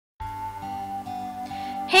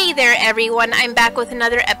Hey there everyone, I'm back with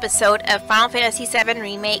another episode of Final Fantasy VII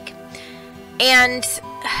Remake, and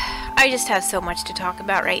I just have so much to talk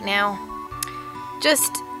about right now. Just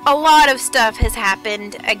a lot of stuff has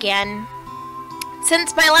happened again.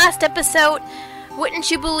 Since my last episode, wouldn't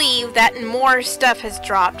you believe that more stuff has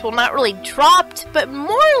dropped? Well, not really dropped, but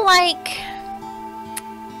more like...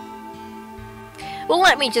 Well,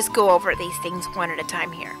 let me just go over these things one at a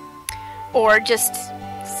time here. Or just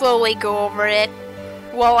slowly go over it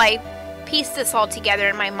while I piece this all together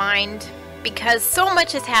in my mind, because so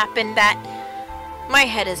much has happened that my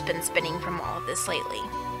head has been spinning from all of this lately.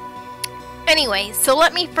 Anyway, so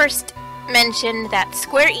let me first mention that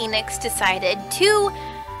Square Enix decided to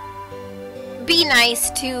be nice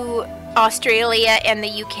to Australia and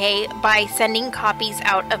the UK by sending copies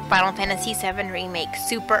out of Final Fantasy VII Remake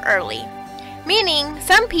super early. Meaning,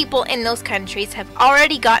 some people in those countries have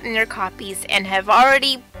already gotten their copies and have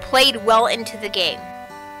already played well into the game.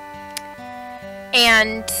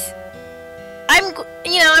 And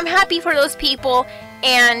I'm happy for those people,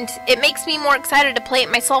 and it makes me more excited to play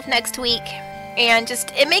it myself next week, and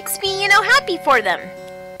it makes me, happy for them.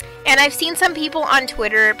 And I've seen some people on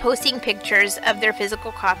Twitter posting pictures of their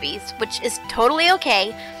physical copies, which is totally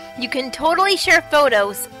okay. You can totally share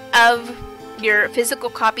photos of your physical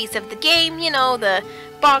copies of the game, the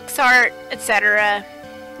box art, etc.,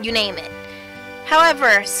 you name it.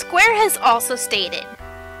 However, Square has also stated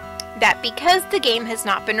that because the game has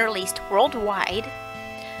not been released worldwide,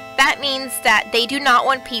 that means that they do not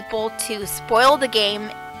want people to spoil the game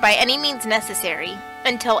by any means necessary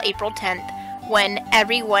until April 10th, when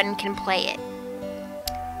everyone can play it.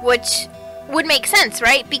 Which would make sense,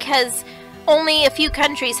 right? Because only a few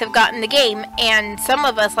countries have gotten the game, and some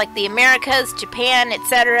of us, like the Americas, Japan,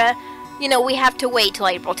 etc., we have to wait till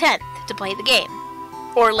April 10th to play the game.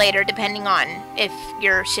 Or later, depending on if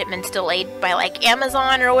your shipment's delayed by like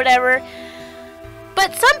Amazon or whatever.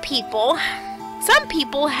 But some people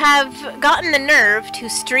have gotten the nerve to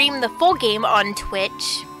stream the full game on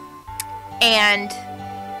Twitch, and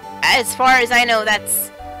as far as I know,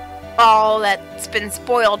 that's all that's been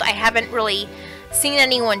spoiled. I haven't really seen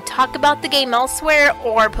anyone talk about the game elsewhere,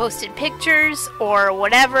 or posted pictures, or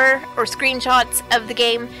whatever, or screenshots of the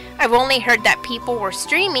game. I've only heard that people were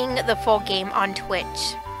streaming the full game on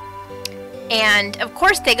Twitch. And, of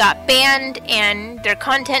course, they got banned and their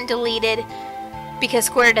content deleted, because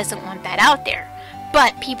Square doesn't want that out there.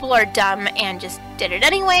 But people are dumb and just did it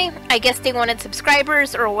anyway. I guess they wanted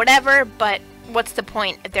subscribers or whatever, but what's the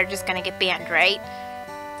point if they're just gonna get banned, right?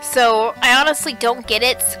 So, I honestly don't get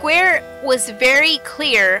it. Square was very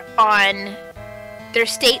clear on their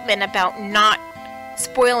statement about not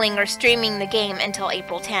spoiling or streaming the game until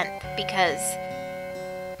April 10th, because,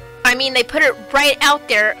 they put it right out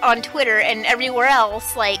there on Twitter and everywhere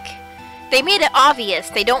else, they made it obvious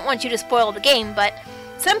they don't want you to spoil the game, but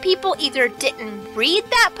some people either didn't read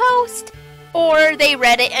that post, or they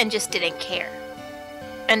read it and just didn't care,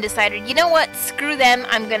 and decided, you know what, screw them,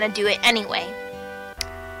 I'm gonna do it anyway.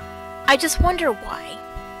 I just wonder why.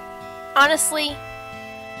 Honestly,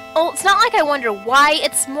 it's not like I wonder why,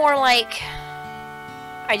 it's more like,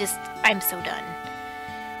 I'm so done.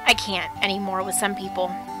 I can't anymore with some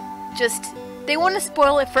people. They want to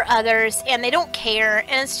spoil it for others, and they don't care,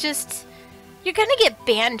 and it's just, you're gonna get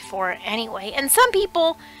banned for it anyway. And some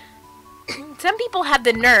people have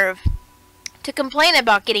the nerve to complain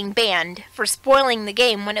about getting banned for spoiling the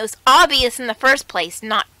game when it was obvious in the first place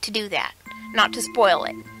not to do that, not to spoil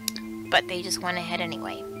it. But they just went ahead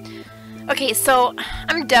anyway. Okay, so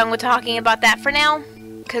I'm done with talking about that for now,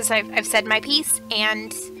 because I've said my piece,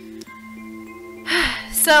 and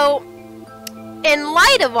so in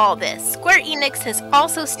light of all this, Square Enix has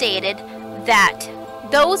also stated that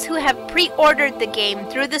those who have pre-ordered the game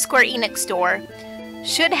through the Square Enix store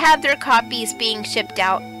should have their copies being shipped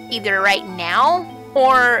out either right now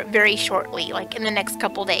or very shortly, like in the next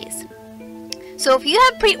couple days. So if you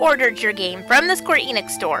have pre-ordered your game from the Square Enix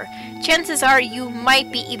store, chances are you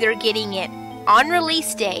might be either getting it on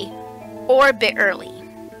release day or a bit early.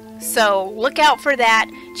 So look out for that,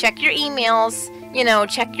 check your emails,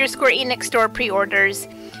 check your Square Enix store pre-orders,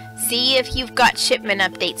 see if you've got shipment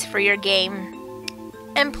updates for your game.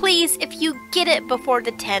 And please, if you get it before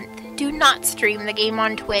the 10th, do not stream the game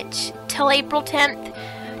on Twitch till April 10th.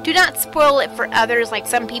 Do not spoil it for others like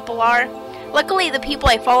some people are. Luckily, the people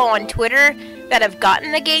I follow on Twitter that have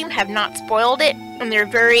gotten the game have not spoiled it, and they're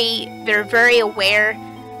very aware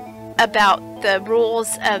about the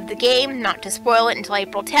rules of the game, not to spoil it until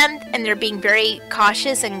April 10th, and they're being very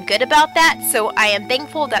cautious and good about that, so I am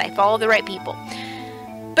thankful that I follow the right people.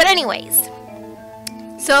 But anyways,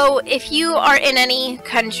 So if you are in any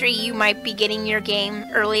country, you might be getting your game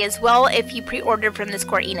early as well if you pre-order from the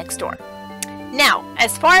Square Enix store. Now,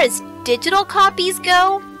 as far as digital copies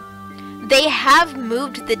go, they have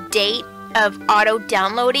moved the date of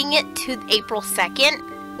auto-downloading it to April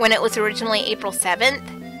 2nd, when it was originally April 7th.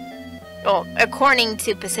 Well, according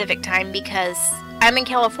to Pacific time, because I'm in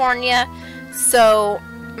California, so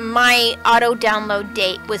my auto-download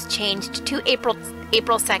date was changed to April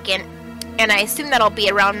 2nd, and I assume that'll be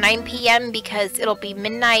around 9 p.m. because it'll be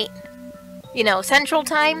midnight, you know, Central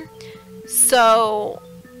Time. So,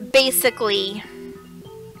 basically,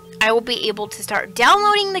 I will be able to start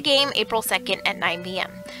downloading the game April 2nd at 9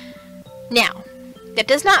 p.m. Now, that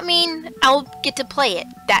does not mean I'll get to play it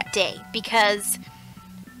that day, because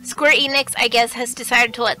Square Enix, I guess, has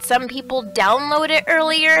decided to let some people download it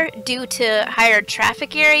earlier due to higher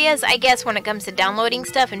traffic areas, I guess, when it comes to downloading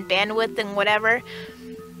stuff and bandwidth and whatever,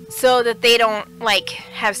 so that they don't, like,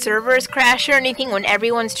 have servers crash or anything when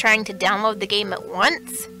everyone's trying to download the game at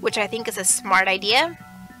once, which I think is a smart idea.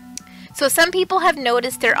 So some people have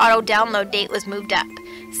noticed their auto-download date was moved up.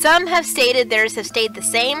 Some have stated theirs have stayed the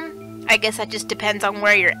same. I guess that just depends on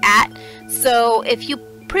where you're at. So if you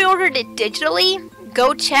pre-ordered it digitally,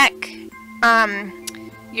 go check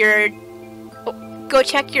your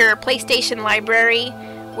PlayStation library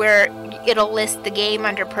where it'll list the game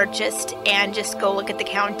under purchased, and just go look at the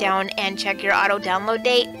countdown and check your auto-download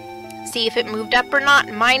date. See if it moved up or not.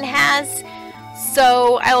 Mine has.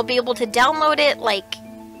 So I will be able to download it, like,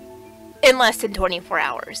 in less than 24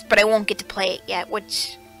 hours, but I won't get to play it yet,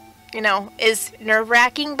 which, you know, is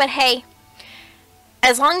nerve-wracking, but hey,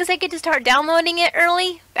 as long as I get to start downloading it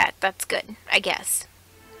early, that's good, I guess.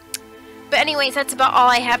 But anyways, that's about all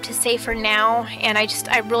I have to say for now, and I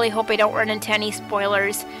really hope I don't run into any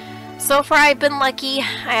spoilers. So far, I've been lucky.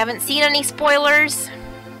 I haven't seen any spoilers.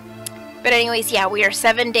 But anyways, yeah, we are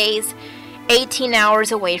 7 days, 18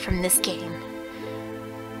 hours away from this game.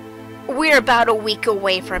 We're about a week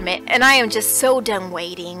away from it, and I am just so done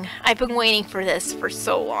waiting. I've been waiting for this for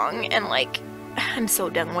so long, and like, I'm so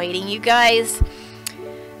done waiting, you guys.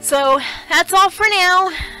 So, that's all for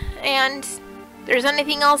now, and if there's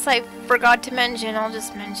anything else I forgot to mention, I'll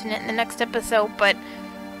just mention it in the next episode, but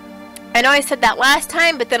I know I said that last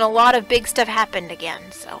time, but then a lot of big stuff happened again,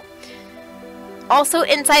 so. Also,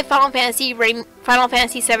 Inside Final Fantasy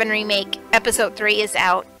VII Remake Episode 3 is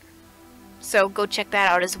out, so go check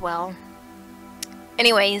that out as well.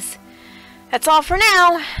 Anyways, that's all for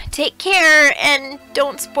now. Take care, and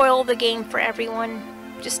don't spoil the game for everyone.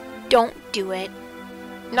 Just don't do it.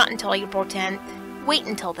 Not until April 10th. Wait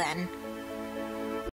until then.